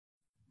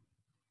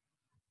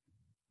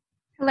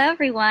Hello,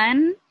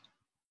 everyone.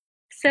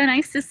 So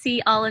nice to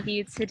see all of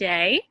you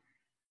today.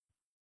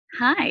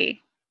 Hi,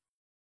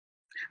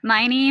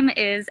 my name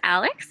is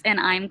Alex, and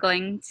I'm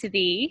going to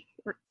be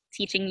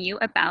teaching you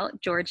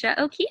about Georgia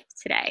O'Keeffe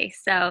today.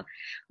 So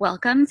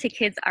welcome to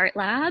Kids Art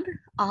Lab,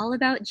 all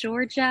about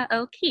Georgia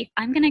O'Keeffe.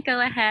 I'm going to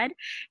go ahead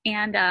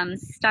and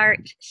start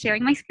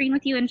sharing my screen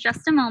with you in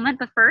just a moment.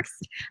 But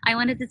first, I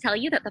wanted to tell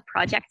you that the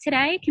project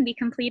today can be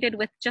completed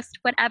with just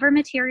whatever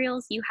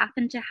materials you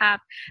happen to have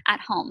at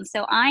home.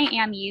 So I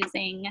am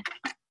using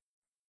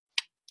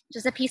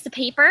just a piece of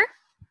paper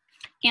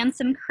and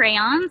some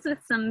crayons with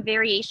some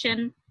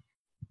variation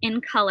in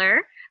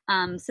color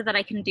so that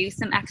I can do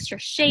some extra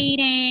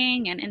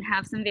shading and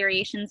have some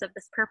variations of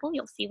this purple.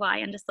 You'll see why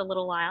in just a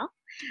little while.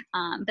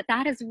 But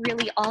that is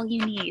really all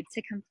you need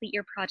to complete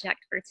your project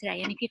for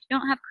today. And if you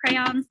don't have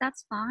crayons,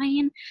 that's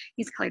fine.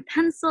 Use colored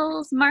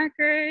pencils,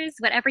 markers,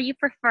 whatever you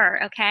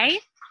prefer, okay?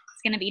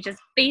 It's gonna be just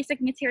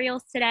basic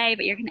materials today,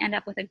 but you're gonna end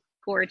up with a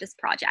gorgeous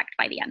project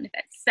by the end of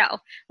it. So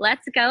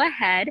let's go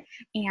ahead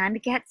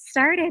and get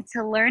started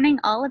to learning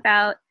all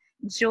about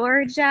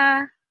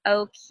Georgia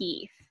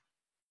O'Keeffe.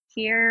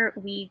 Here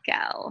we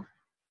go.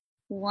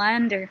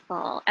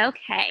 Wonderful.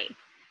 Okay,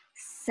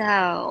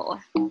 so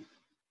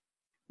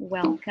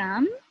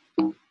welcome.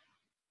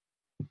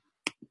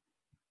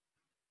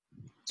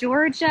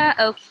 Georgia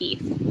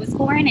O'Keeffe was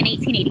born in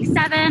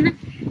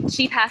 1887.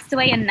 She passed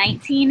away in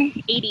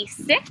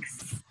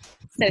 1986.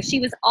 So she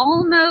was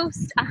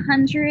almost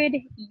 100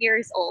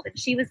 years old, and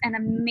she was an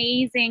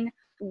amazing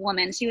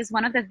woman. She was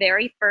one of the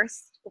very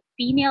first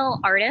female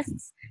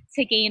artists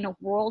to gain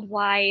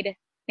worldwide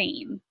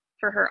fame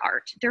for her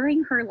art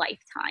during her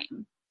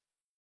lifetime.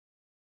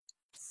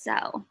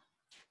 So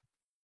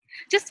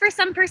just for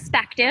some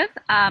perspective,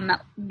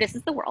 this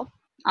is the world,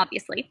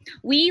 obviously.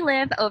 We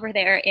live over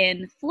there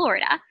in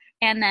Florida,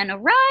 and then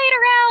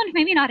right around,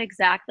 maybe not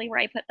exactly where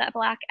I put that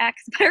black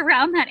X, but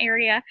around that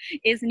area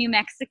is New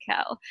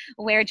Mexico,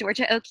 where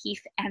Georgia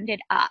O'Keeffe ended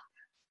up.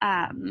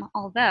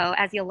 Although,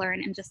 as you'll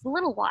learn in just a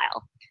little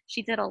while,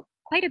 she did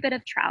quite a bit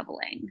of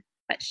traveling,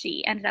 but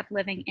she ended up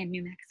living in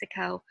New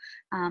Mexico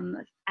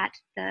at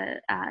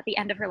the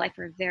end of her life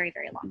for a very,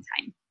 very long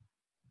time.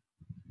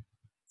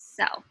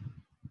 So,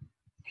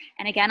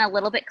 and again, a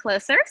little bit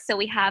closer. So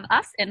we have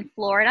us in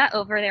Florida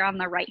over there on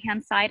the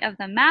right-hand side of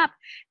the map.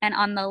 And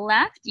on the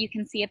left, you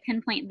can see a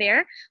pinpoint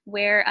there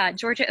where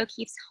Georgia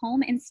O'Keeffe's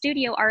home and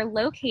studio are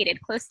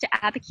located close to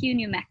Abiquiu,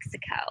 New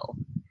Mexico.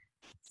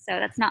 So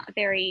that's not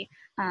very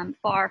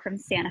far from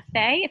Santa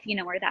Fe, if you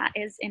know where that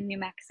is in New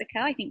Mexico.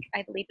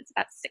 I believe it's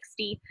about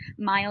 60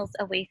 miles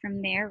away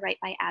from there, right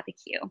by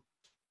Abiquiu.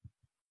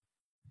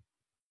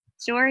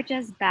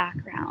 Georgia's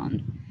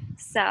background.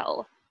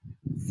 So,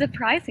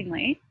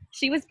 surprisingly,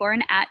 she was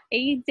born at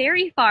a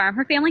dairy farm.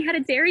 Her family had a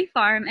dairy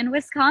farm in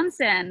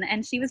Wisconsin,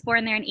 and she was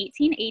born there in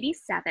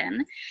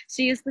 1887.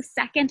 She is the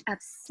second of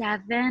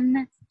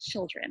 7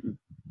 children.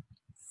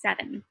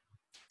 7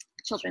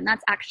 children.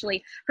 That's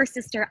actually her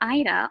sister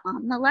Ida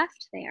on the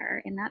left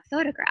there in that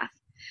photograph.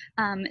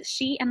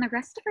 She and the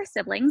rest of her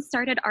siblings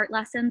started art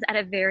lessons at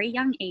a very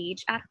young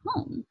age at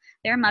home.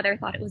 Their mother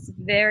thought it was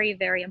very,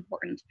 very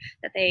important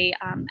that they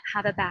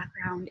have a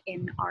background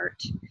in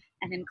art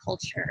and in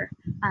culture.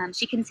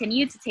 She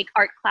continued to take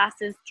art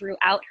classes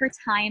throughout her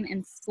time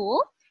in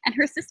school, and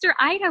her sister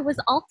Ida was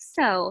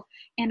also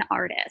an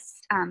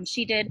artist.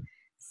 She did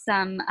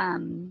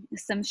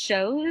some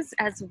shows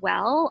as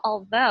well,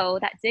 although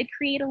that did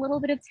create a little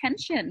bit of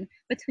tension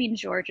between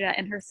Georgia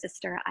and her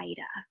sister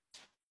Ida.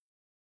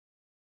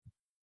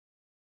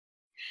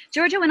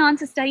 Georgia went on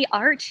to study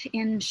art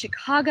in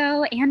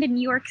Chicago and in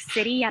New York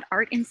City at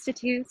art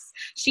institutes.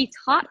 She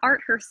taught art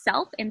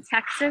herself in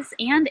Texas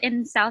and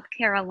in South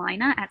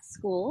Carolina at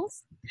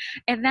schools.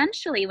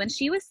 Eventually, when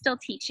she was still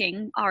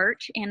teaching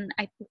art in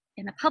a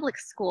public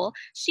school,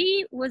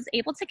 she was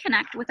able to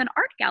connect with an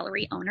art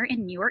gallery owner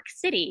in New York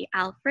City,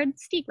 Alfred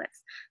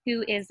Stieglitz,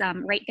 who is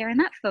right there in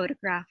that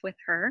photograph with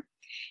her.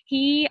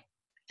 He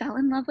fell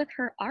in love with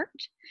her art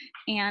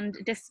and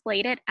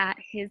displayed it at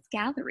his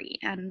gallery,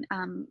 and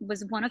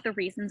was one of the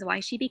reasons why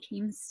she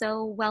became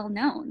so well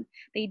known.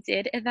 They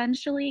did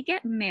eventually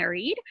get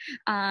married,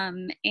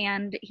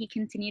 and he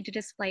continued to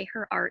display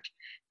her art.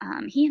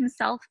 He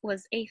himself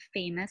was a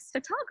famous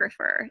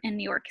photographer in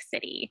New York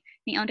City.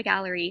 He owned a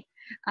gallery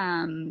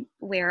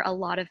where a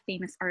lot of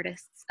famous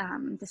artists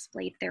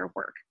displayed their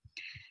work.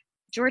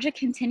 Georgia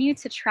continued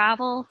to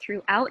travel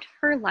throughout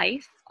her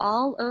life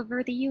all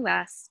over the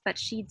US, but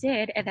she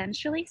did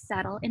eventually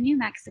settle in New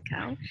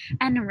Mexico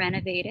and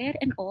renovated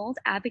an old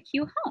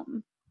Abiquiu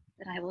home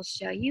that I will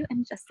show you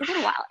in just a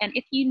little while. And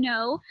if you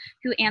know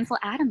who Ansel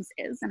Adams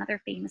is, another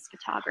famous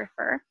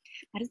photographer,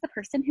 that is the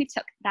person who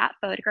took that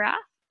photograph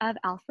of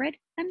Alfred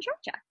and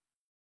Georgia.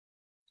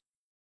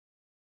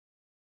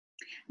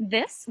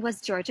 This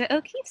was Georgia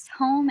O'Keeffe's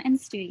home and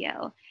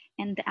studio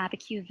in the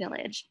Abiquiu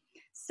village.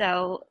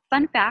 So,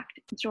 fun fact,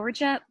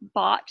 Georgia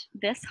bought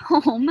this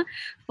home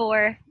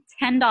for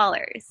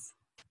 $10.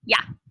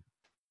 Yeah,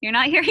 you're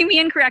not hearing me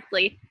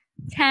incorrectly.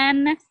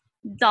 $10.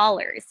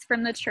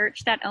 from the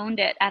church that owned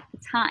it at the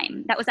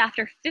time. That was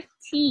after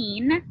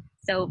 15,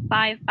 so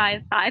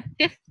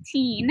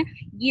 15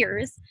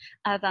 years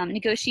of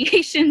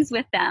negotiations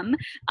with them.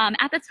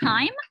 At the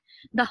time,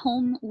 the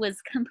home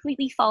was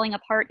completely falling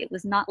apart. It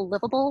was not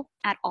livable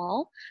at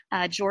all.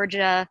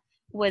 Georgia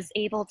was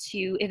able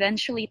to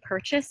eventually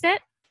purchase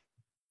it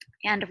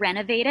and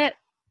renovate it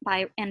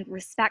and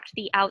respect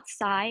the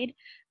outside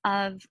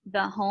of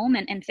the home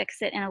and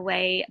fix it in a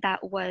way that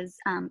was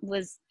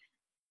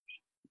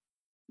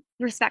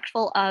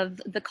respectful of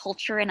the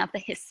culture and of the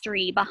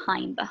history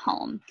behind the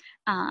home.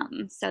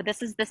 So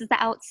this is the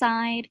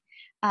outside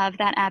of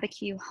that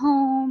Abiquiu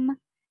home,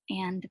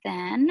 and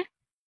then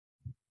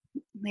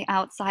the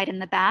outside in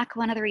the back.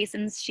 One of the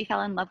reasons she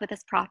fell in love with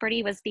this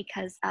property was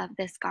because of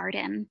this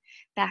garden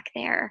back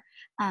there.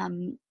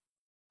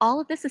 All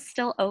of this is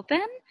still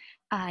open.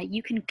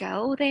 You can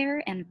go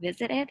there and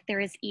visit it. There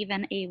is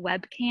even a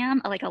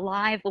webcam, like a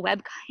live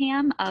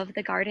webcam of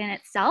the garden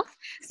itself.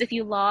 So if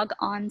you log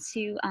on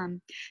to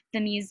the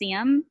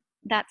museum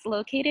that's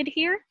located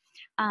here,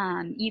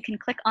 you can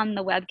click on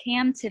the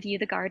webcam to view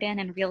the garden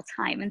in real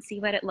time and see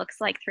what it looks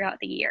like throughout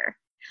the year.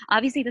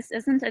 Obviously, this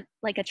isn't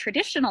like a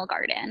traditional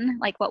garden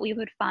like what we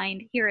would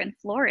find here in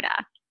Florida.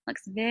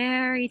 Looks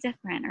very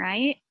different,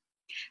 right?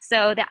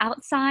 So the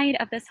outside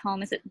of this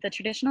home is the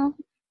traditional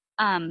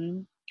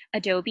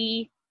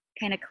adobe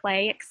kind of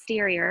clay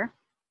exterior.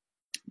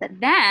 But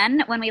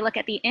then when we look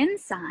at the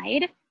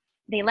inside,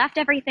 they left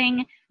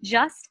everything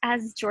just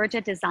as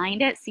Georgia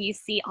designed it. So you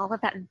see all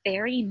of that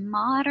very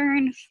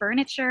modern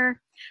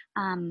furniture.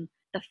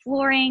 The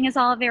flooring is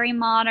all very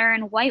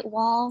modern, white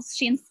walls.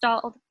 She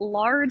installed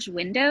large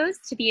windows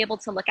to be able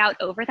to look out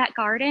over that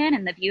garden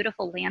and the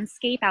beautiful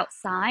landscape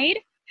outside.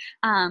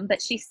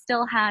 But she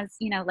still has,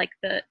 you know, like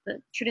the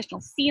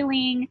traditional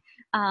ceiling.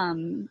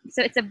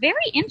 So it's a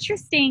very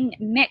interesting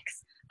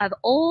mix of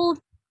old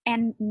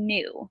and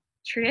new,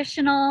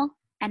 traditional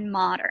and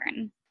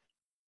modern.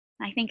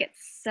 I think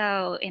it's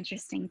so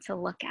interesting to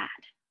look at.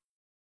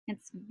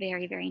 It's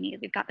very, very neat.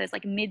 We've got those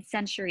like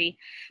mid-century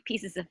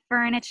pieces of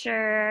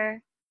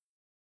furniture,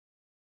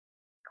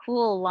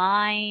 cool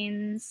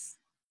lines,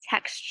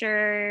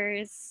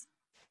 textures.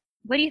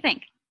 What do you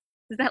think?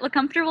 Does that look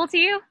comfortable to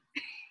you?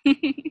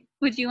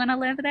 Would you want to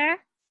live there?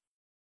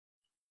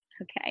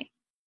 Okay.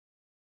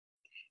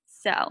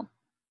 So,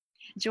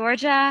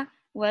 Georgia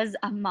was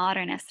a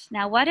modernist.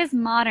 Now, what is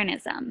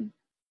modernism?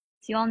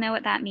 Do you all know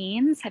what that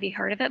means? Have you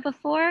heard of it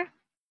before?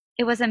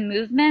 It was a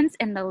movement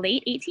in the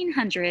late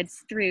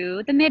 1800s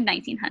through the mid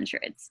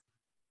 1900s.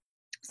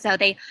 So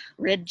they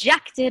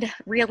rejected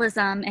realism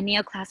and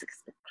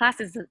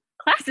neoclassicism,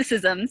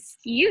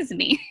 excuse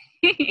me.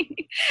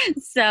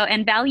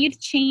 And valued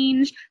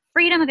change,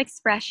 freedom of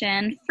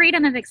expression,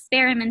 freedom of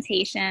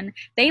experimentation.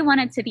 They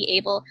wanted to be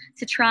able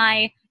to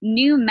try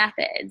new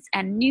methods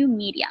and new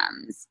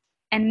mediums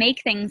and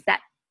make things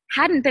that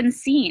hadn't been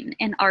seen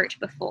in art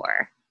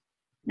before.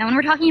 Now, when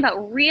we're talking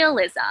about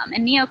realism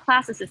and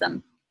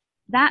neoclassicism,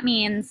 that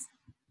means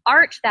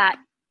art that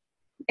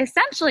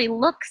essentially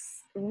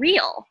looks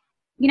real.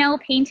 You know,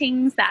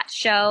 paintings that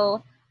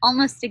show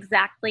almost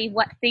exactly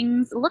what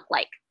things look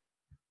like.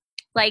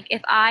 Like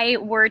if I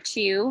were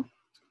to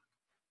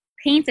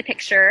paint a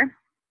picture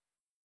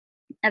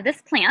of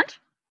this plant,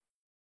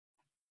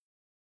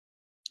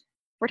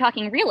 if we're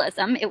talking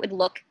realism, it would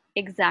look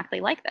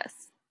exactly like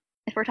this.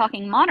 If we're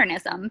talking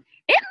modernism,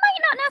 it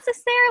might not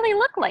necessarily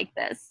look like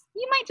this.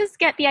 You might just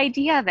get the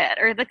idea of it,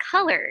 or the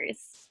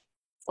colors,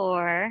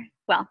 or,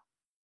 well,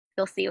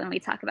 you'll see when we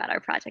talk about our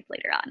project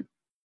later on.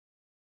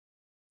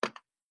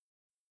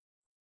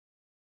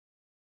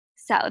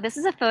 So this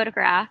is a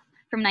photograph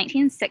from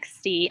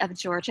 1960 of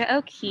Georgia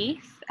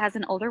O'Keeffe as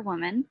an older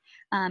woman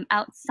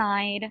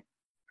outside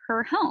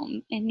her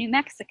home in New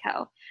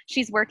Mexico.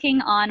 She's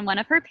working on one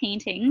of her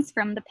paintings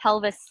from the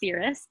Pelvis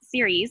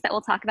series that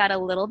we'll talk about a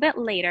little bit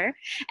later,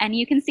 and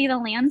you can see the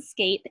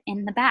landscape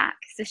in the back.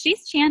 So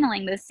she's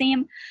channeling those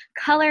same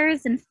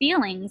colors and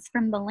feelings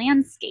from the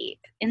landscape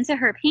into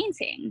her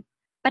painting,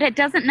 but it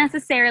doesn't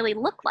necessarily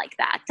look like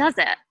that, does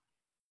it?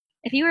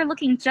 If you were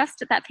looking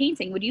just at that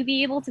painting, would you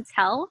be able to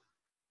tell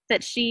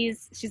that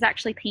she's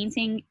actually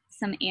painting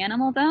some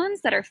animal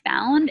bones that are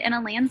found in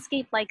a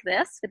landscape like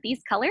this with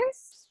these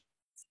colors?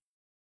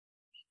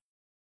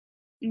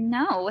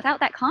 No, without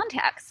that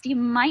context, you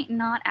might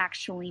not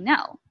actually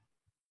know.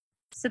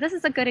 So this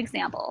is a good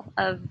example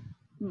of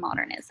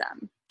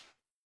modernism.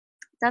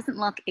 It doesn't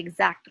look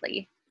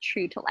exactly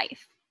true to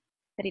life,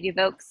 but it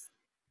evokes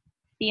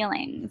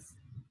feelings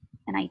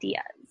and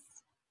ideas.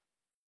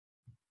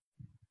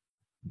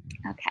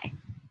 Okay,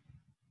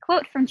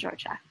 quote from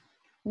Georgia.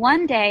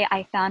 One day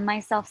I found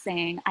myself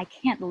saying, I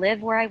can't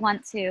live where I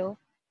want to,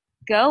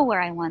 go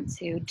where I want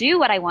to, do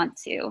what I want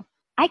to.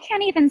 I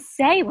can't even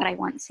say what I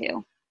want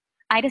to.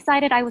 I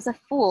decided I was a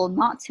fool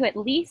not to at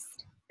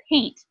least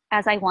paint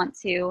as I want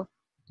to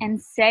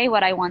and say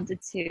what I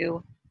wanted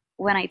to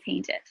when I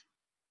painted.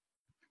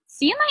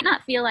 So you might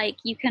not feel like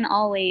you can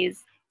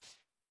always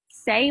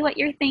say what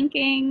you're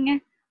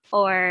thinking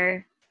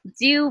or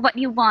do what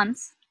you want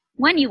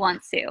when you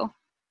want to.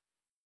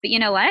 But you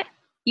know what?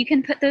 You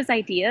can put those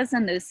ideas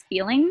and those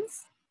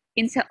feelings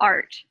into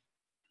art,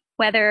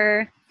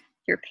 whether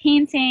you're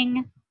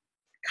painting,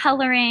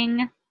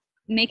 coloring,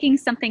 making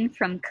something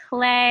from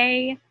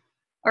clay,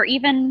 or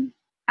even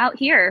out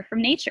here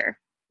from nature.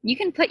 You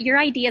can put your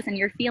ideas and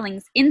your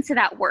feelings into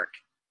that work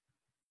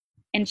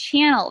and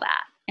channel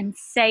that and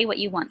say what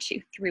you want to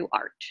through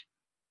art.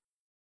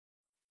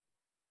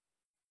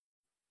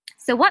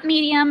 So what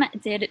medium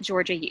did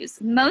Georgia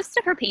use? Most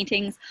of her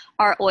paintings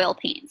are oil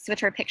paints,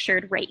 which are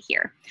pictured right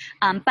here.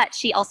 But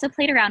she also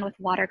played around with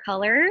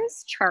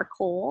watercolors,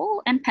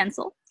 charcoal, and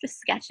pencil, just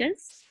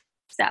sketches.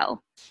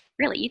 So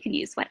really, you can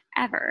use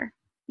whatever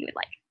you would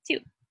like to.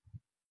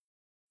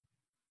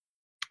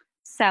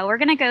 So we're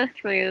gonna go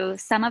through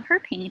some of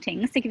her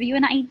paintings to give you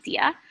an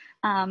idea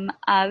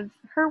of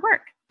her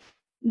work.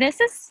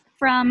 This is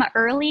from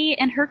early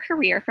in her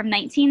career, from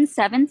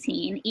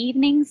 1917,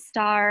 Evening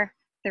Star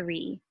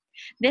 3.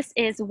 This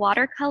is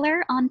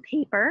watercolor on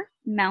paper,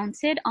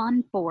 mounted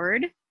on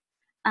board.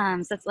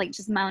 So it's like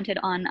just mounted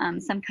on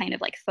some kind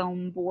of like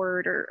foam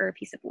board or a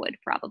piece of wood,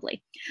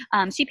 probably.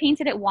 She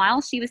painted it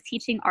while she was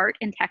teaching art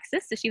in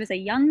Texas. So she was a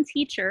young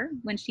teacher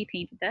when she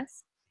painted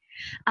this.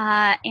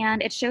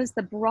 And it shows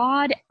the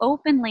broad,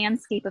 open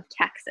landscape of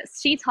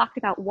Texas. She talked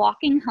about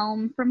walking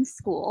home from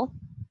school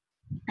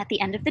at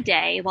the end of the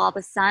day while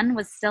the sun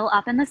was still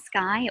up in the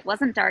sky. It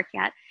wasn't dark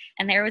yet.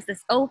 And there was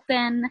this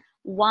open,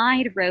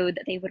 wide road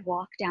that they would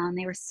walk down.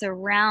 They were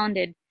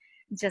surrounded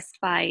just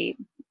by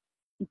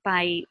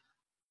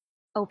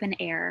open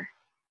air.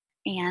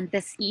 And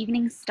this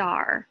evening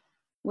star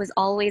was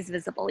always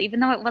visible, even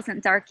though it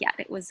wasn't dark yet.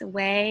 It was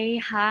way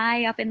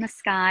high up in the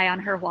sky on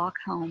her walk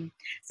home.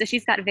 So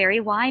she's got very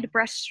wide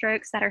brush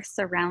strokes that are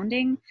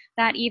surrounding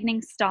that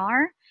evening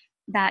star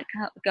that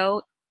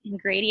go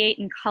and gradiate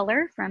in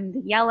color from the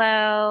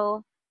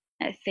yellow,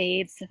 it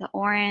fades to the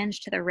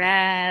orange, to the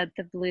red,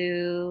 the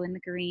blue, and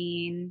the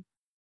green.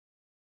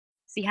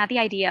 So you have the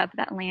idea of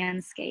that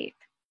landscape,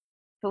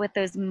 but with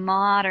those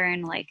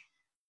modern like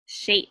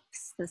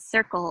shapes, the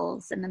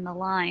circles, and then the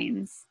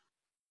lines.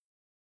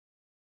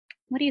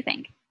 What do you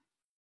think?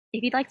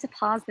 If you'd like to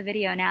pause the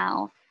video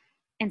now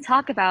and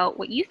talk about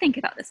what you think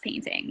about this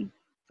painting,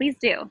 please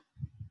do,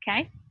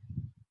 okay?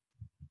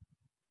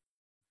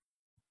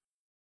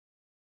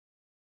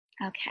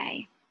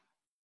 Okay.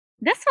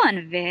 This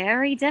one,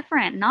 very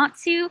different, not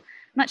too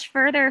much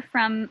further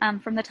from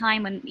the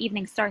time when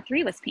Evening Star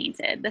 3 was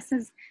painted. This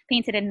is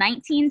painted in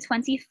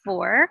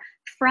 1924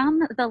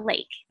 from the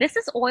lake. This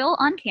is oil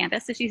on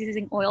canvas, so she's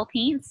using oil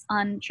paints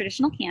on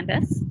traditional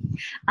canvas.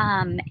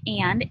 And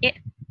it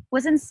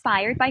was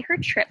inspired by her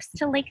trips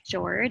to Lake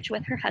George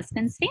with her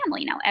husband's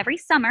family. Now, every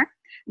summer,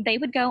 they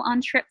would go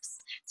on trips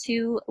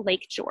to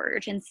Lake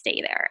George and stay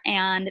there.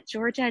 And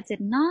Georgia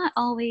did not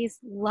always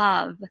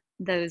love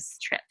those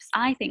trips.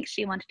 I think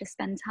she wanted to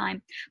spend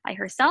time by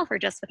herself or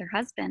just with her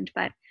husband,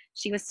 but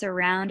she was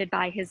surrounded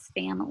by his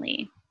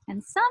family.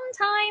 And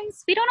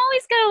sometimes we don't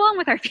always get along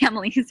with our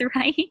families,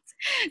 right?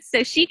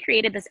 So she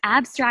created this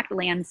abstract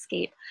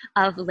landscape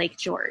of Lake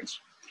George.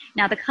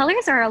 Now, the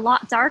colors are a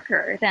lot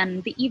darker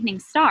than the evening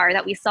star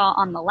that we saw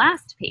on the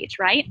last page,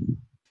 right?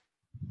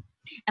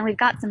 And we've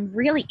got some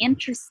really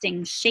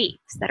interesting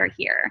shapes that are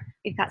here.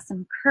 We've got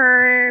some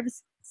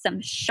curves,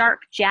 some sharp,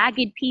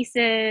 jagged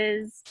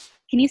pieces.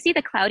 Can you see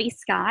the cloudy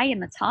sky in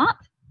the top?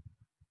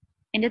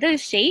 And do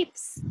those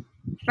shapes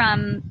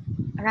from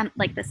around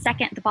like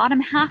the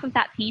bottom half of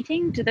that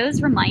painting, do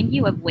those remind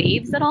you of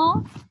waves at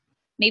all?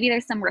 Maybe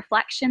there's some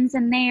reflections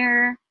in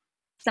there,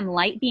 some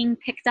light being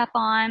picked up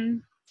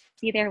on.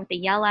 See there with the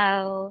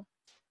yellow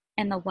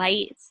and the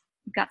white.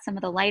 We've got some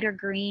of the lighter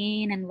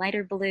green and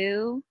lighter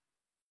blue.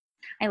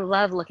 I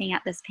love looking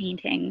at this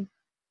painting.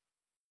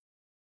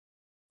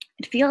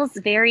 It feels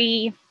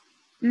very,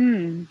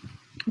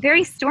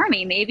 very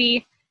stormy,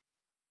 maybe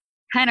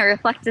kind of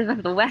reflective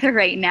of the weather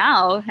right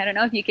now. I don't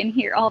know if you can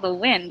hear all the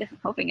wind, I'm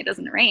hoping it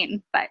doesn't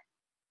rain, but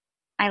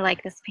I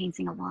like this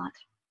painting a lot.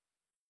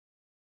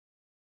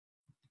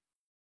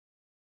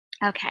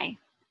 Okay,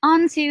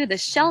 on to the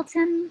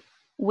Shelton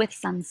with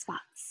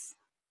sunspots.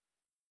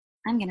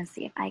 I'm gonna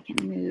see if I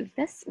can move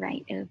this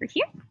right over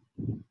here.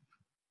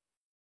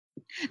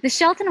 The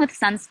Shelton with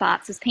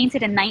sunspots was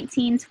painted in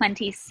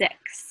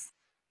 1926.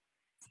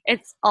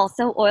 It's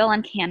also oil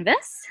on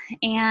canvas,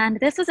 and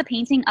this was a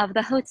painting of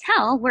the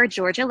hotel where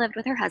Georgia lived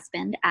with her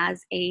husband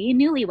as a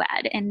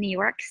newlywed in New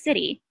York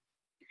City.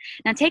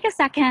 Now take a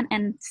second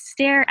and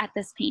stare at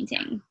this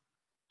painting.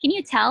 Can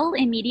you tell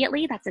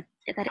immediately that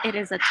it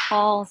is a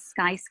tall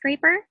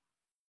skyscraper?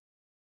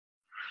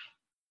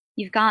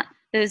 You've got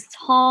those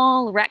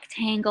tall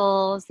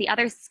rectangles, the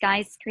other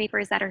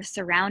skyscrapers that are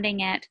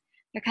surrounding it.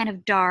 They're kind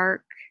of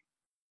dark,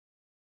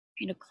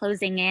 kind of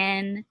closing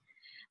in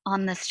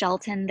on the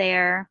Shelton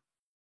there.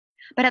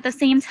 But at the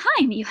same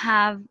time, you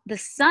have the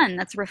sun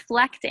that's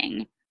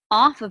reflecting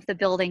off of the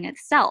building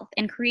itself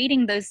and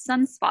creating those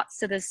sunspots,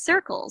 so those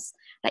circles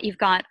that you've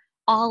got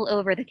all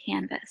over the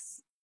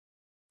canvas.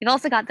 You've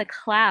also got the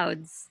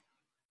clouds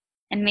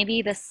and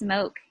maybe the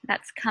smoke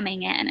that's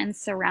coming in and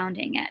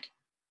surrounding it.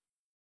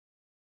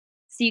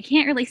 So you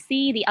can't really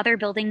see the other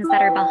buildings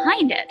that are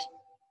behind it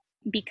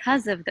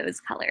because of those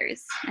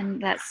colors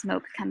and that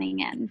smoke coming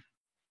in.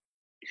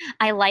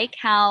 I like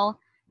how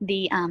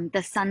the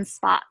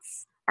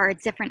sunspots are a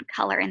different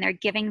color, and they're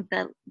giving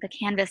the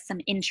canvas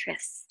some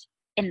interest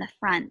in the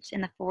front,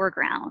 in the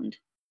foreground.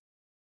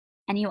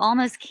 And you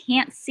almost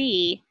can't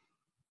see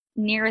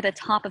near the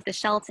top of the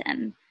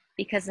Shelton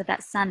because of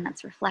that sun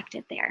that's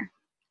reflected there.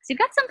 So you've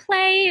got some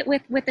play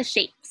with the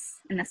shapes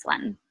in this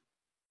one.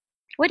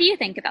 What do you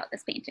think about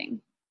this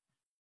painting?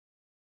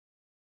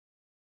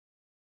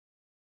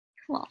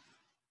 Cool.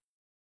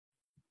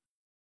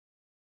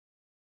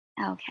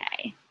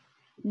 Okay,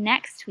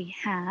 next we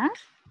have,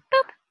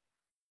 boop.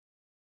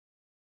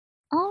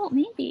 Oh,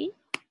 maybe.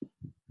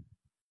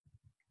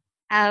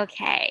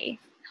 Okay,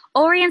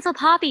 Oriental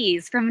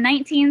Poppies from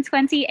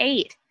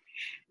 1928.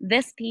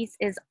 This piece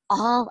is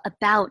all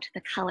about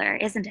the color,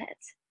 isn't it?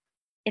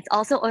 It's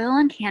also oil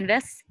on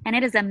canvas, and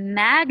it is a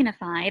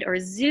magnified or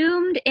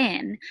zoomed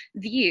in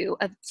view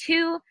of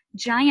two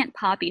giant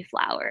poppy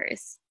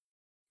flowers.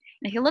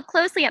 And if you look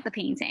closely at the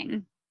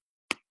painting,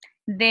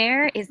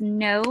 there is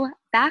no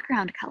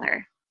background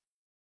color.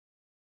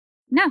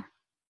 No,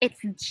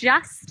 it's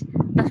just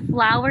the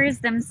flowers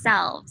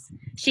themselves.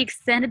 She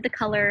extended the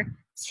color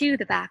to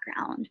the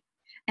background.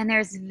 And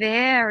there's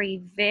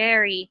very,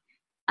 very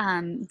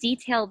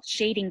detailed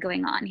shading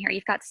going on here.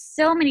 You've got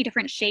so many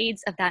different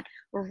shades of that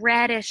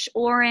reddish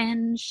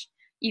orange.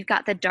 You've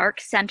got the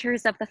dark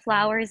centers of the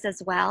flowers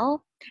as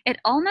well. It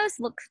almost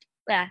looks,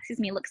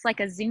 looks like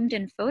a zoomed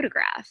in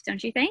photograph,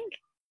 don't you think?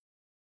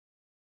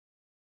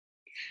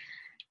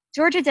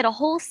 Georgia did a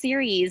whole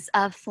series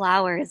of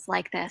flowers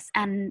like this,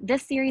 and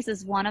this series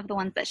is one of the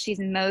ones that she's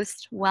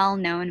most well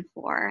known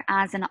for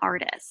as an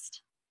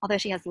artist, although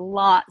she has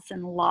lots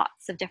and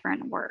lots of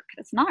different work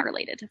that's not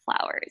related to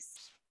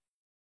flowers.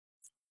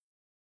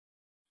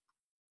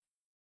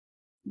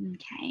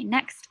 Okay,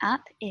 next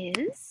up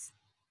is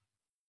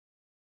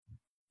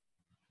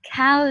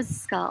Cow's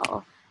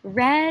Skull,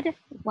 red,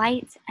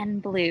 white,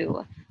 and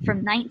blue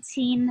from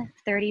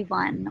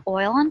 1931,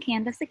 oil on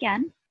canvas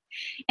again.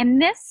 And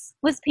this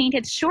was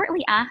painted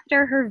shortly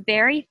after her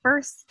very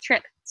first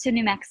trip to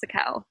New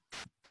Mexico.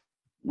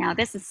 Now,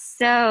 this is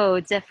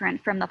so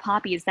different from the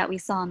poppies that we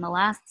saw on the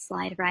last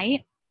slide,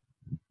 right?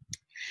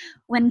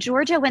 When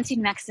Georgia went to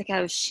New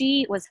Mexico,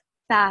 she was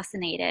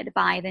fascinated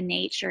by the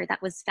nature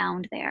that was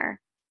found there.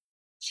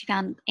 She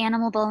found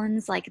animal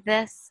bones like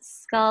this,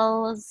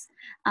 skulls,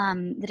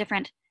 the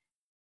different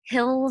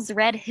hills,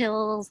 red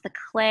hills, the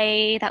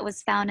clay that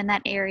was found in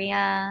that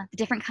area, the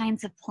different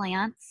kinds of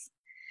plants.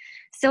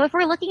 So if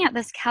we're looking at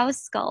this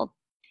cow's skull,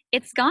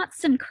 it's got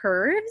some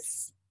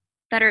curves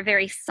that are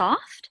very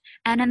soft.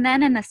 And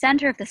then in the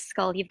center of the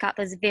skull, you've got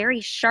those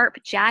very sharp,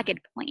 jagged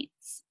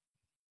points.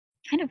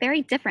 Kind of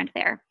very different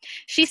there.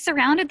 She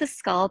surrounded the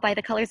skull by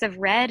the colors of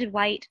red,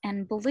 white,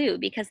 and blue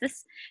because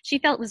this, she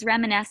felt, was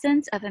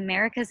reminiscent of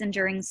America's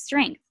enduring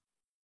strength.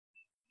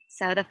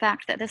 So the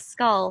fact that this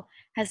skull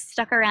has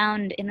stuck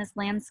around in this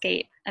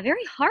landscape, a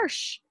very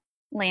harsh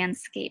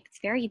landscape. It's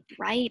very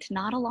bright,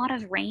 not a lot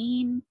of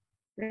rain,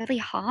 really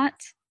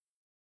hot.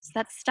 So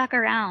that's stuck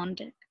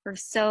around for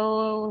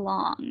so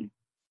long.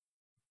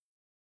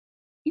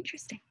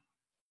 Interesting.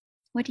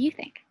 What do you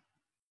think?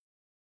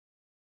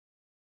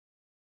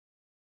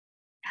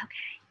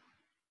 Okay,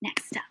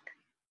 next up.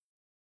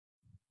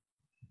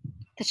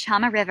 The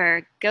Chama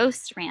River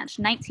Ghost Ranch,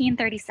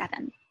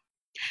 1937.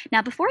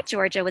 Now, before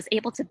Georgia was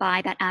able to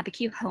buy that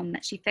Abiquiu home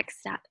that she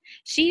fixed up,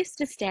 she used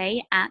to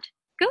stay at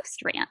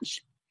Ghost Ranch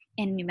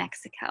in New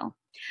Mexico.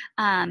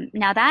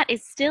 Now, that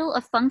is still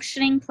a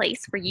functioning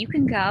place where you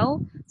can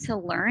go to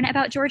learn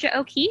about Georgia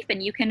O'Keeffe,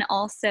 and you can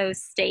also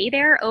stay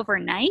there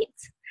overnight.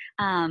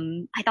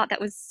 I thought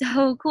that was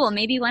so cool.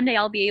 Maybe one day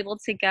I'll be able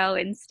to go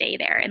and stay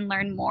there and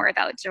learn more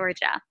about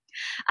Georgia.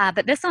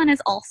 But this one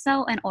is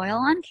also an oil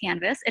on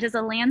canvas. It is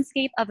a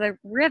landscape of a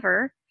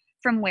river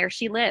from where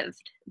she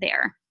lived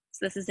there.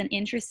 So this is an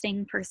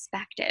interesting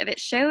perspective. It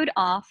showed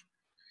off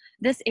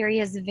this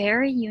area's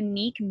very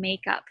unique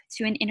makeup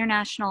to an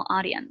international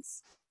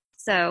audience.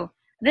 So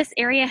this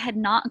area had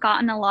not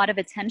gotten a lot of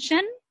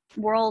attention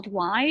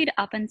worldwide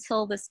up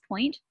until this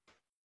point.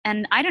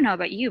 And I don't know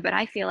about you, but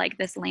I feel like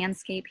this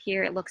landscape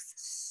here, it looks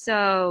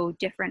so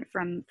different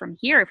from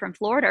here, from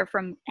Florida,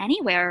 from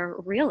anywhere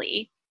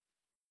really.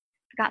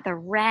 Got the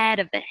red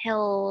of the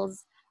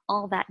hills,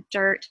 all that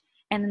dirt,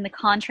 and then the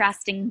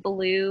contrasting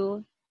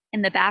blue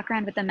in the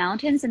background with the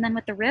mountains, and then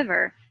with the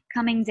river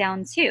coming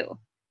down too.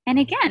 And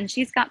again,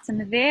 she's got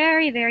some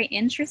very, very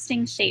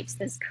interesting shapes.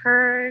 There's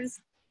curves,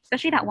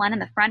 especially that one in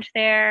the front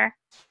there,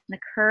 the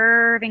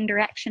curving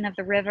direction of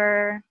the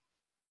river.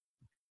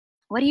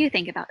 What do you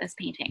think about this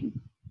painting?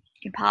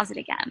 You can pause it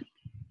again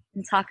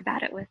and talk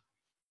about it with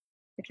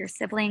your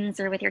siblings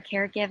or with your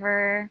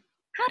caregiver.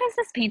 How does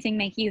this painting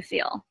make you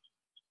feel?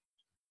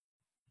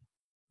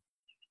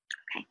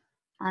 Okay,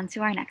 on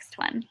to our next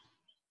one.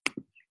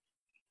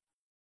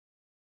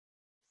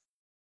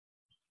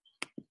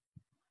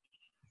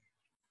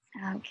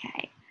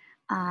 Okay,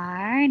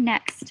 our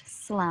next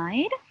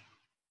slide.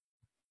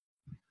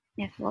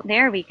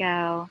 There we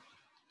go.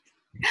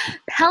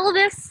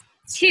 Pelvis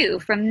 2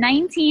 from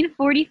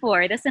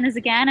 1944. This one is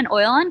again an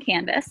oil on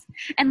canvas.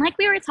 And like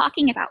we were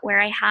talking about where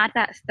I had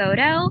that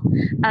photo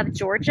of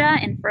Georgia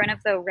in front of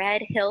the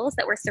red hills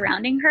that were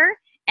surrounding her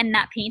and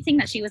that painting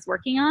that she was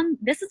working on,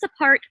 this is a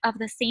part of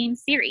the same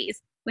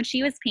series when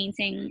she was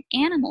painting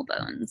animal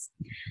bones.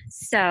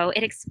 So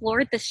it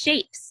explored the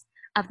shapes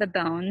of the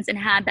bones and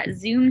had that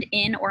zoomed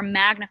in or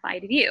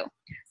magnified view.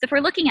 So if we're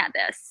looking at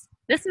this,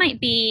 this might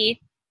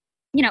be,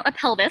 you know, a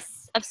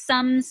pelvis of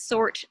some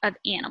sort of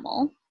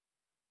animal.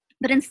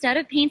 But instead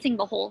of painting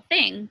the whole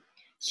thing,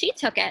 she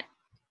took it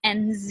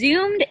and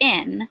zoomed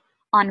in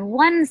on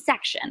one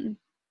section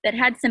that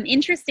had some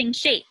interesting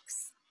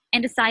shapes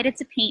and decided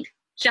to paint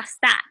just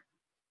that.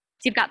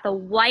 So you've got the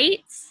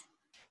white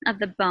of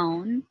the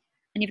bone,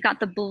 and you've got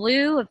the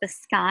blue of the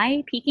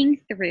sky peeking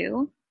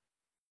through.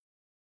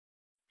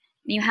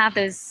 You have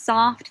those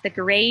soft, the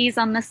grays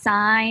on the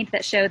side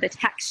that show the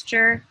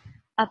texture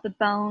of the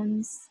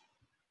bones.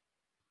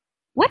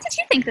 What did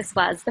you think this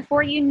was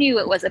before you knew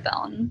it was a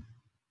bone?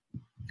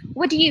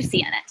 What do you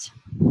see in it?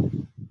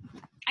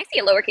 I see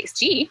a lowercase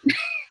g.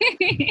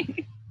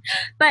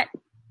 But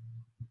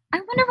I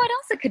wonder what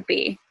else it could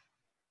be.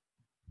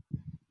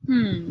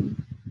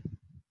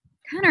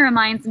 Kind of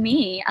reminds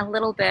me a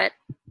little bit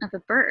of a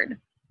bird.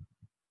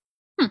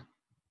 What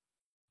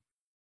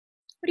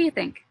do you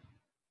think?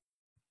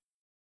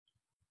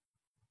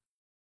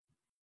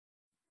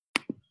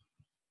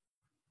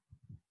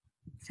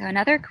 So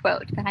another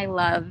quote that I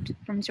loved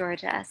from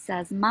Georgia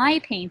says, "My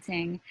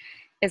painting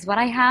is what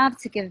I have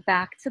to give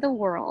back to the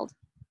world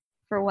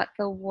for what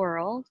the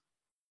world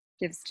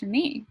gives to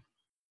me."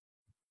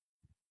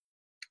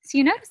 So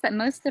you notice that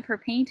most of her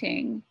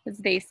painting was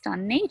based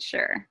on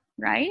nature,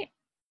 right?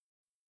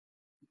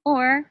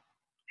 Or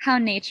how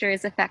nature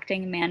is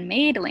affecting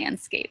man-made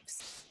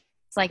landscapes.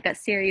 It's like that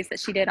series that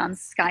she did on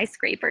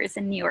skyscrapers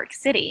in New York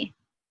City.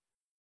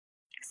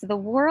 So the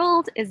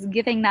world is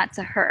giving that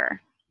to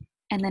her,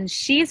 and then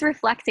she's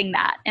reflecting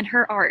that in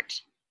her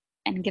art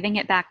and giving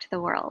it back to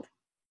the world.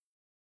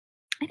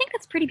 I think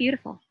that's pretty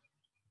beautiful.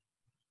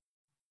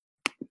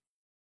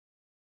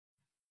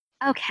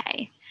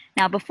 Okay,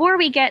 now before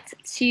we get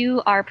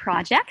to our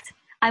project,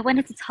 I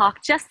wanted to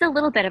talk just a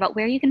little bit about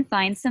where you can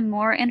find some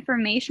more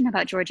information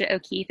about Georgia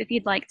O'Keeffe if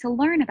you'd like to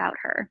learn about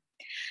her.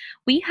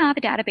 We have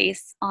a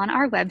database on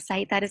our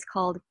website that is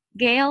called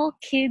Gale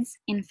Kids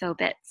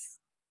InfoBits.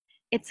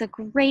 It's a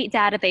great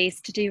database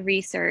to do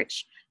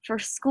research for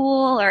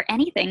school or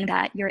anything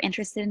that you're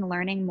interested in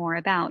learning more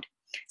about.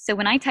 So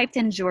when I typed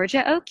in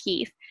Georgia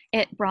O'Keeffe,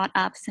 it brought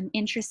up some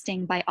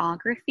interesting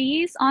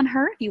biographies on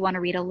her if you want to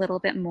read a little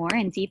bit more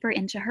and deeper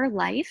into her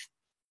life.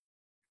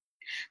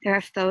 There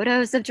are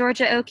photos of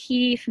Georgia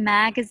O'Keeffe,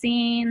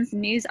 magazines,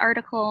 news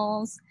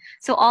articles.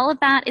 So all of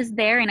that is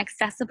there and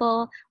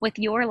accessible with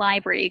your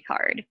library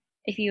card.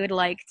 If you would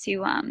like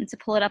to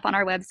pull it up on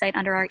our website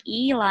under our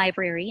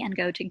e-library and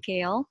go to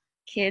Gale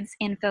Kids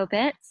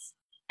InfoBits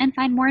and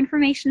find more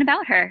information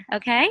about her,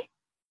 okay?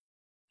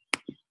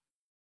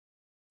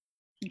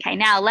 Okay,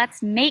 now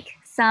let's make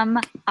some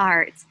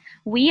art.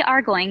 We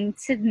are going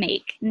to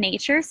make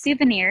nature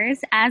souvenirs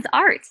as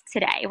art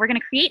today. We're going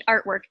to create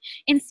artwork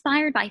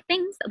inspired by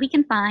things that we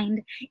can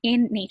find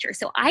in nature.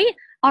 So I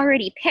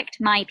already picked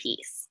my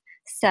piece.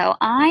 So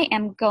I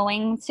am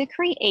going to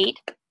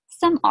create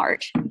some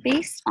art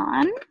based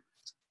on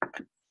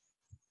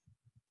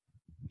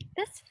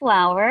this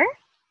flower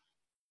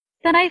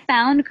that I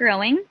found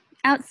growing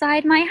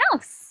outside my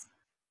house.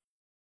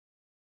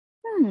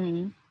 What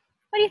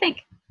do you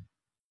think?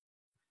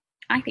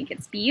 I think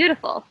it's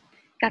beautiful.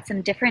 Got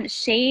some different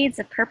shades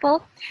of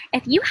purple.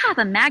 If you have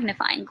a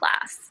magnifying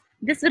glass,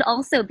 this would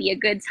also be a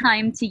good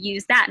time to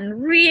use that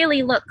and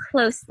really look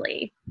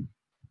closely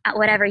at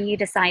whatever you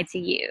decide to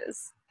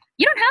use.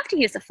 You don't have to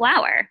use a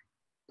flower.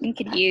 You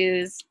could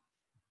use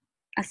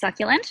a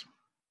succulent,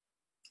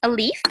 a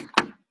leaf,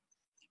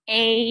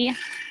 a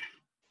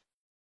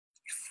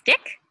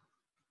stick,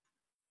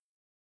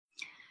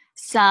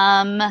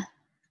 some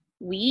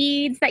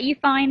weeds that you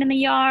find in the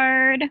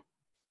yard,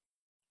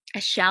 a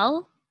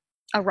shell,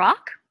 a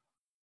rock,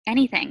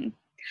 anything.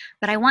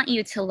 But I want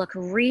you to look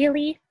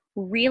really,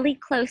 really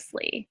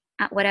closely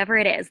at whatever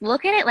it is.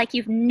 Look at it like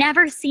you've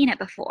never seen it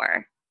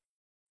before.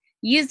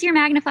 Use your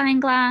magnifying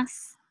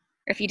glass,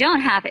 or if you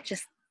don't have it,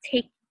 just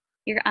take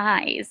your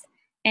eyes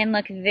and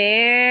look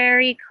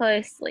very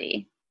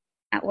closely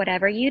at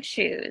whatever you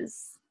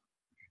choose.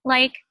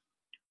 Like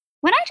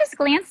when I just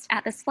glanced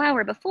at this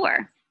flower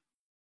before,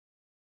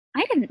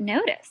 I didn't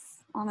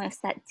notice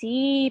almost that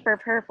deeper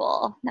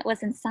purple that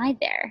was inside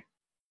there.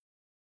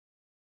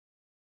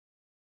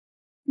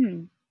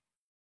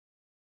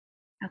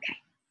 Okay,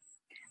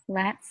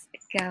 let's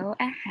go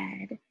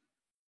ahead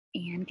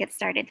and get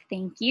started.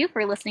 Thank you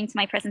for listening to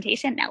my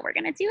presentation. Now we're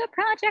gonna do a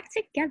project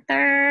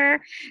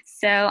together.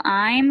 So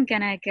I'm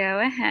gonna go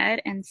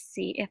ahead and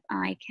see if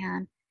I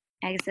can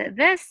exit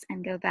this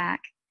and go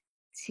back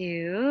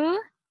to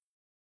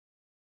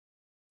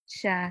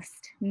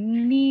just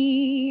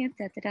me.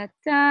 Da, da,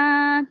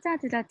 da, da,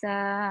 da, da,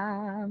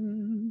 da.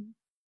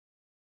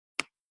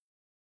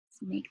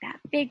 Let's make that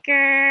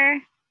bigger.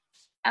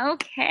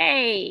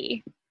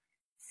 Okay.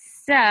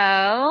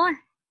 So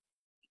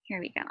here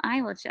we go.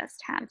 I will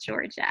just have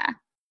Georgia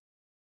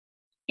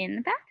in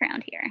the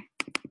background here.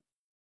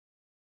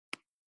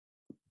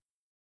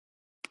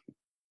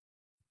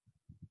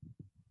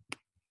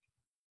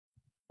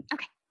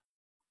 Okay.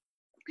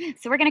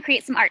 So we're going to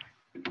create some art.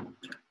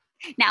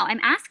 Now I'm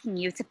asking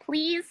you to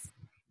please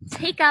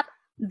take up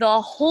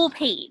the whole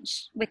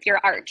page with your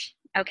art,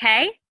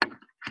 okay?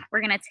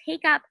 We're gonna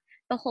take up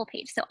the whole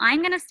page. So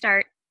I'm gonna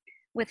start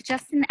with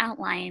just an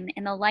outline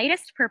in the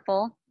lightest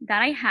purple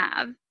that I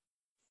have.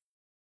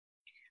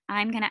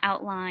 I'm gonna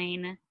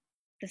outline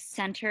the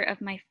center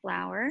of my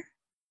flower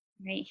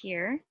right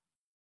here.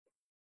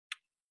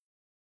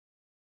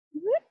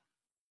 Whoop.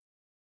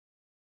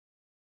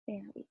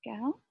 There we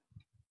go.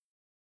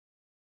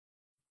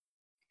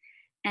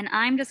 And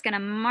I'm just gonna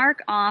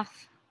mark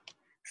off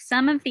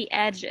some of the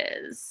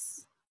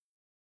edges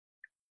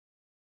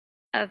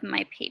of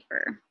my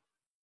paper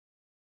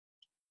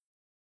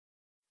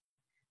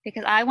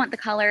because I want the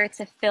color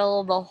to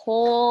fill the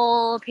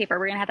whole paper.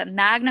 We're gonna have a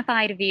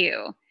magnified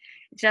view,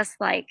 just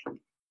like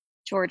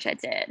Georgia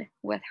did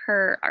with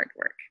her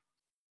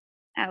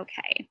artwork.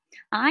 Okay,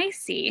 I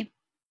see,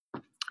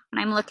 when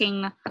I'm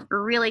looking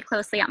really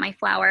closely at my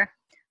flower,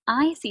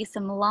 I see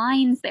some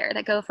lines there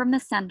that go from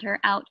the center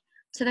out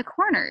to the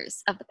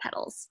corners of the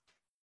petals.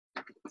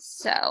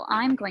 So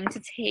I'm going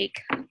to take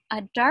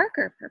a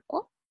darker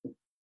purple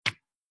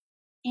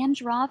and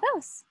draw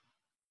those.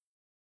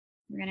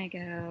 We're gonna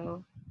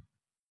go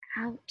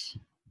out.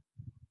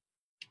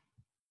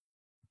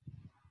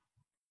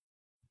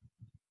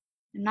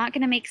 I'm not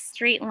gonna make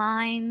straight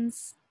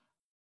lines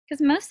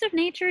because most of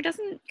nature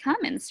doesn't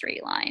come in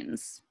straight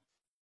lines.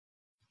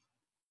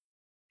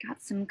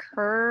 Got some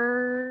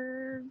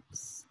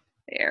curves.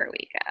 There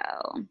we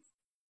go.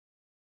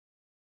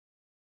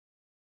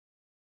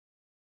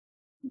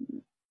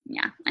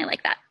 Yeah, I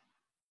like that.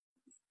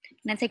 I'm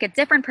gonna take a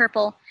different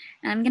purple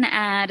and I'm gonna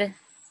add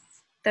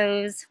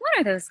those, what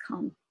are those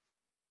called?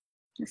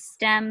 The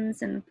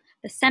stems and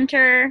the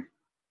center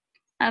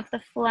of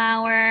the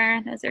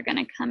flower. Those are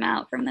gonna come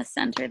out from the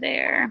center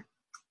there.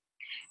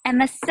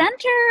 And the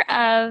center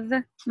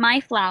of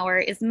my flower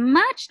is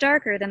much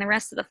darker than the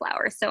rest of the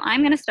flower. So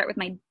I'm gonna start with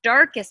my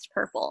darkest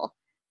purple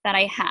that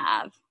I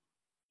have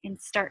and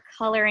start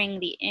coloring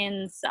the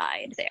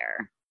inside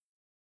there.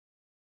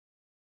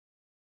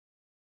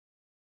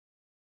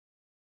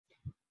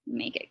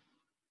 Make it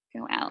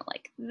go out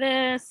like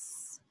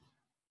this.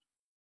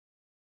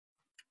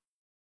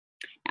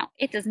 Now,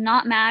 it does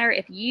not matter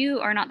if you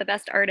are not the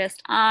best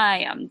artist. I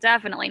am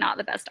definitely not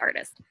the best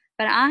artist,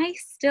 but I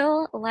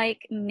still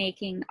like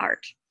making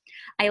art.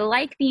 I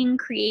like being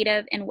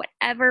creative in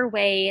whatever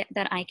way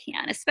that I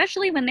can,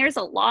 especially when there's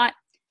a lot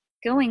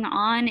going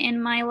on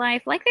in my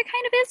life, like there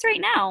kind of is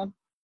right now.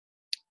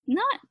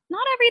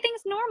 Not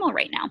everything's normal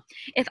right now.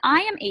 If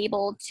I am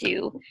able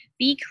to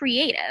be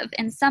creative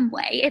in some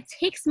way, it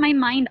takes my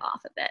mind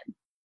off of it.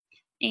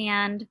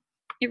 And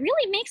it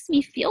really makes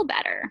me feel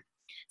better.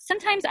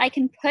 Sometimes I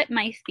can put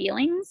my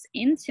feelings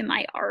into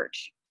my art.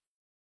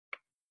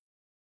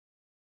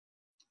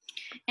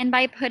 And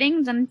by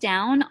putting them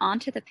down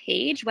onto the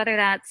page, whether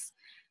that's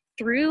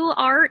through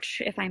art,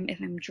 if I'm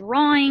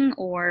drawing,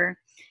 or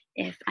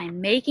if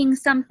I'm making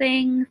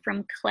something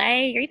from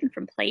clay or even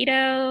from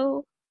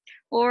Play-Doh,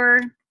 or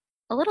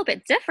a little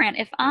bit different,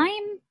 if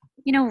I'm,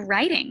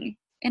 writing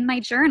in my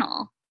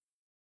journal,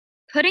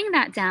 putting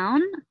that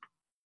down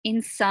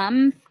in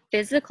some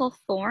physical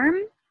form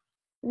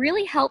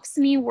really helps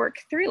me work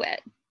through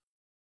it.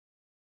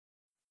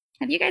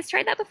 Have you guys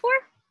tried that before?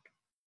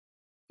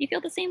 You feel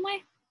the same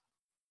way?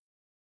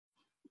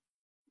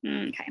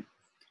 Okay,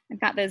 I've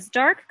got those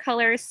dark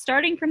colors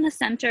starting from the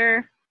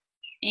center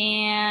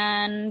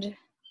and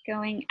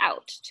going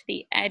out to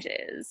the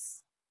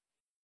edges.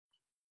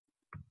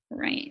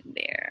 Right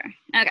there.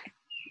 Okay,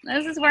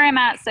 this is where I'm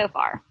at so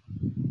far.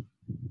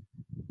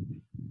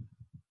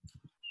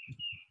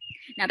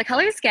 Now the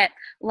colors get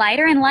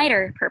lighter and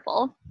lighter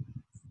purple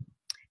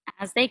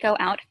as they go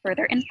out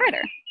further and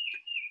further.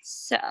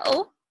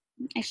 So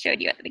I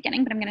showed you at the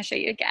beginning, but I'm going to show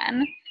you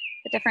again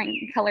the different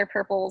color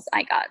purples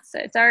I got. So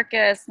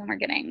darkest, and we're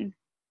getting,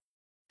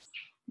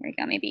 there we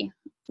go, maybe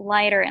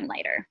lighter and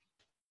lighter.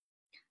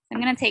 So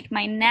I'm going to take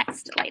my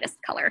next lightest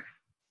color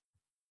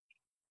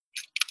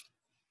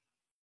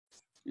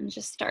and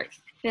just start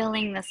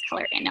filling this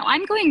color in. Now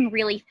I'm going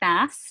really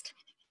fast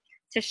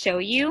to show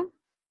you,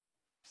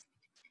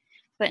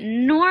 but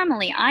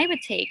normally I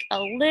would take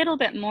a little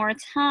bit more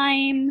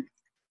time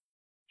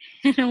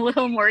and a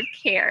little more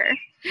care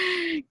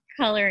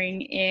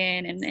coloring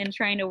in and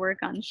trying to work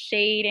on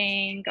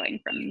shading, going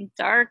from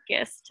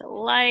darkest to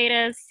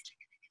lightest.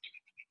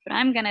 But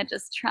I'm gonna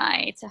just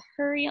try to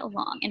hurry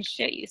along and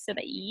show you so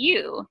that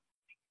you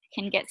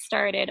can get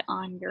started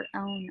on your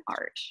own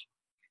art.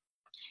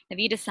 Have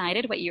you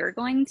decided what you're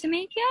going to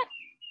make yet?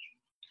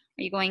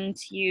 Are you going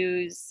to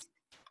use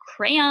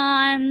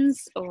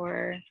crayons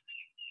or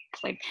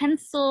colored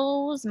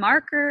pencils,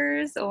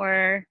 markers,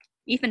 or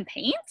even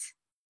paint?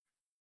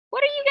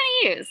 What are you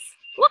going to use?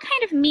 What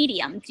kind of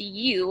medium do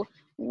you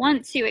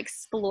want to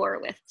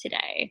explore with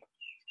today?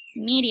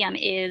 Medium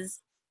is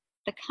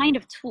the kind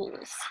of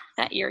tools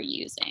that you're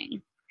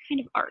using,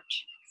 kind of art.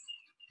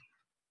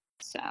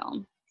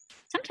 So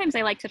sometimes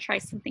I like to try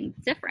something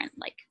different,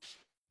 like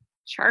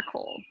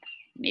charcoal.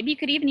 Maybe you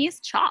could even use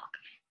chalk.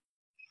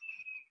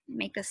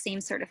 Make the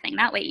same sort of thing.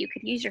 That way you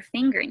could use your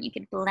finger and you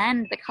could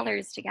blend the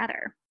colors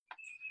together.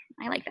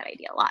 I like that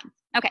idea a lot.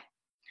 Okay,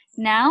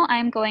 now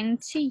I'm going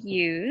to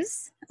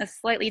use a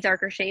slightly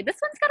darker shade. This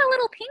one's got a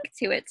little pink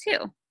to it too.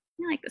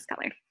 I like this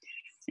color.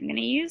 So I'm gonna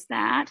use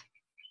that.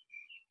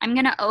 I'm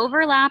gonna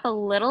overlap a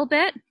little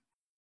bit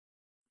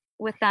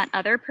with that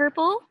other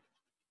purple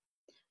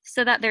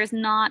so that there's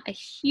not a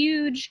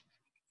huge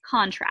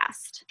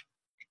contrast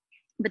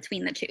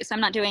between the two. So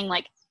I'm not doing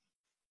like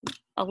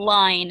a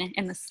line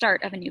in the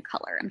start of a new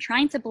color. I'm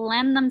trying to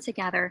blend them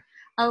together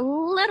a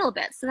little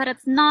bit so that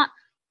it's not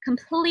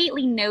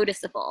completely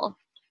noticeable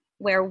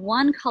where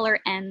one color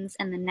ends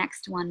and the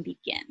next one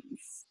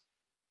begins.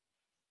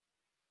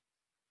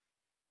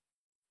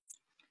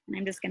 And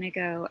I'm just gonna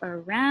go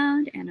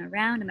around and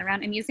around and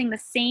around. I'm using the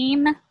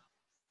same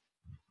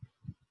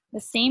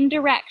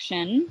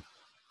direction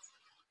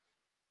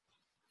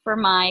for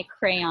my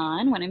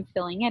crayon when I'm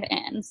filling it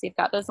in. So you've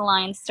got those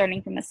lines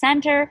starting from the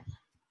center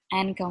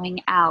and going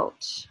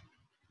out.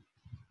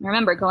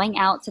 Remember, going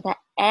out to the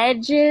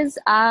edges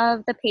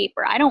of the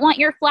paper. I don't want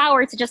your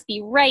flower to just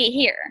be right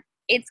here.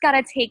 It's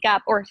gotta take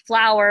up, or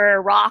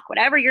flower, rock,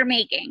 whatever you're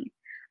making.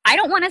 I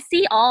don't wanna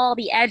see all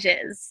the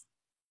edges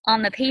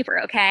on the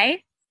paper,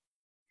 okay?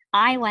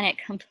 I want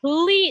it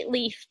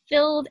completely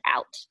filled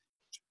out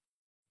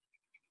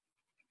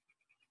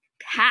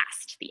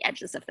past the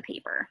edges of the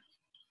paper,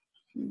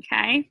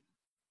 okay?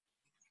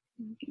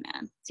 I'm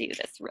gonna do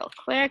this real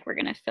quick. We're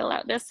gonna fill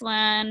out this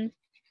one.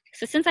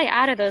 So since I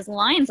added those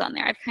lines on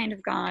there, I've kind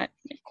of got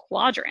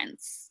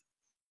quadrants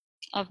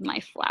of my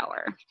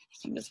flower.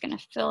 So I'm just gonna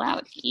fill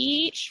out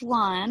each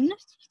one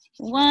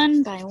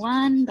by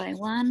one by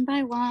one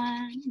by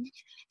one,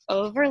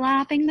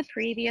 overlapping the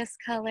previous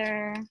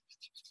color.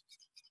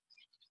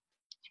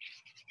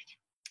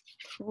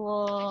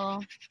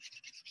 Cool.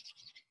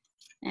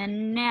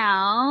 And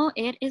now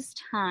it is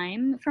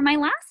time for my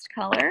last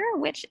color,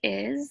 which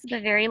is the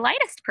very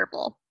lightest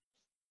purple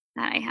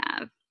that I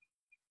have.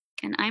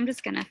 And I'm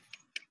just gonna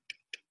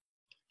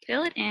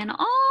fill it in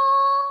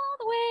all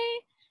the way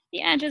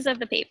the edges of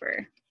the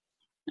paper.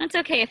 That's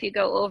okay if you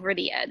go over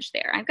the edge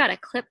there. I've got a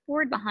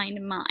clipboard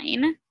behind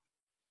mine.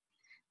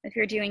 If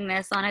you're doing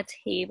this on a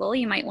table,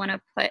 you might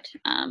wanna put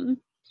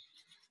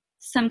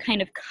some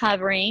kind of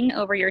covering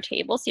over your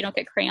table so you don't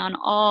get crayon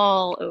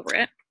all over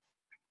it.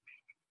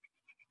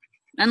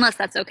 Unless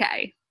that's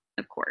okay,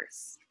 of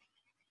course.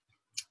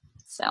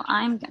 So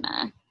I'm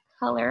gonna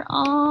color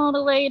all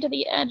the way to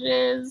the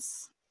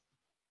edges.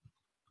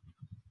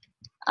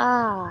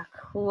 Ah,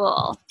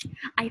 cool.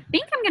 I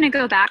think I'm gonna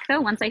go back though,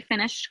 once I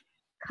finish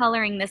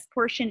coloring this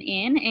portion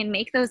in, and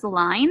make those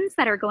lines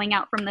that are going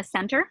out from the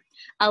center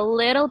a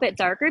little bit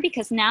darker,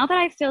 because now that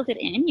I've filled it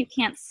in, you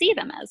can't see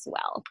them as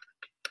well.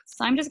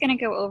 So I'm just gonna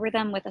go over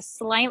them with a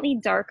slightly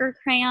darker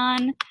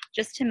crayon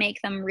just to make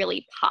them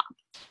really pop,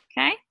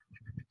 okay?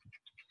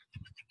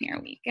 Here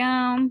we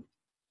go.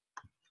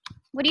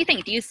 What do you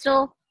think?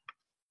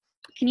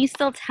 Can you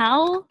still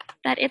tell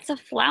that it's a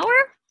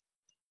flower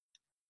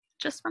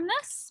just from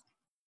this?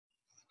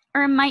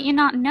 Or might you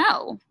not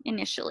know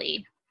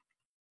initially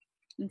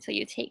until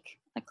you take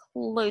a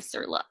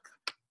closer look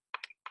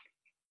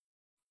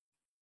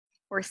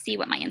or see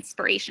what my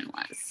inspiration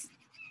was?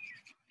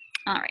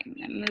 All right, I'm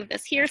gonna move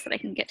this here so that I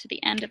can get to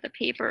the end of the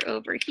paper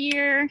over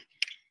here.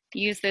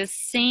 Use those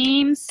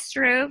same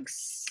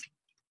strokes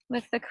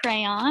with the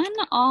crayon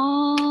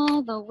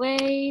all the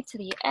way to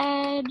the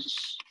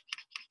edge.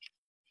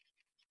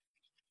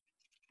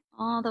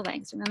 All the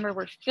way. So remember,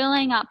 we're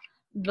filling up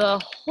the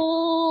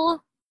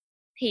whole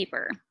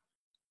paper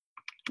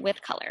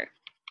with color,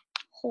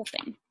 whole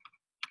thing.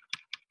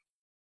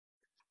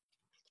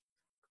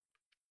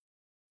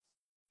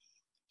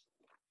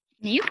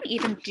 You can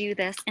even do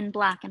this in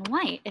black and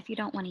white if you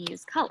don't want to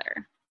use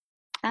color.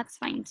 That's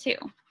fine too.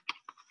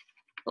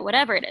 But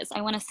whatever it is,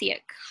 I want to see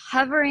it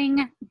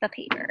covering the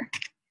paper.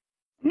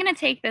 I'm going to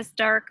take this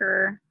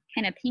darker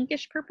kind of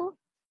pinkish purple,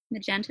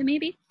 magenta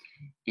maybe,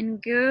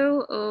 and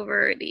go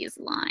over these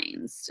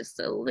lines just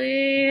a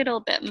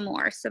little bit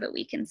more so that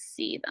we can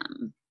see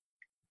them.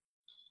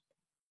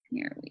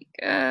 Here we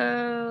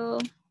go.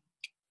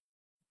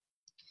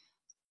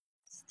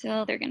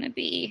 Still, they're going to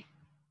be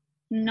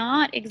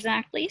not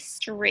exactly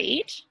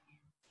straight,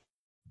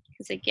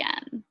 because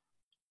again,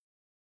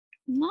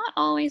 not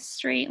always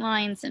straight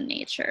lines in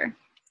nature.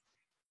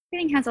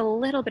 Everything has a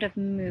little bit of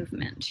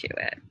movement to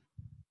it.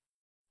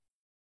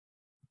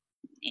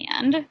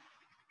 And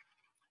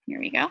here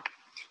we go.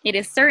 It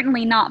is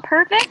certainly not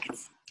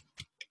perfect,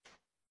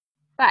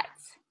 but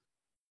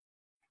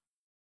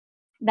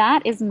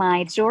That is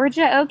my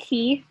Georgia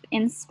O'Keeffe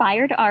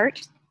inspired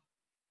art,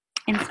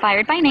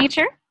 inspired by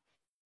nature.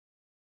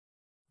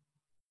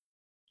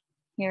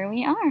 Here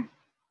we are.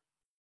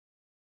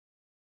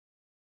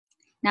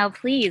 Now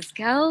please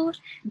go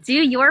do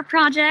your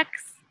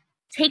projects,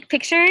 take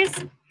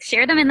pictures,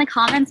 share them in the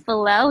comments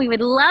below. We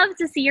would love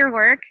to see your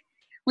work.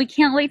 We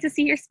can't wait to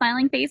see your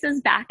smiling faces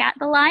back at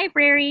the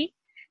library.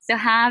 So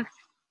have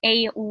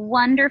a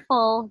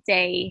wonderful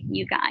day,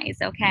 you guys,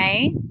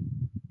 okay?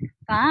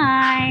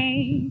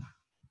 Bye.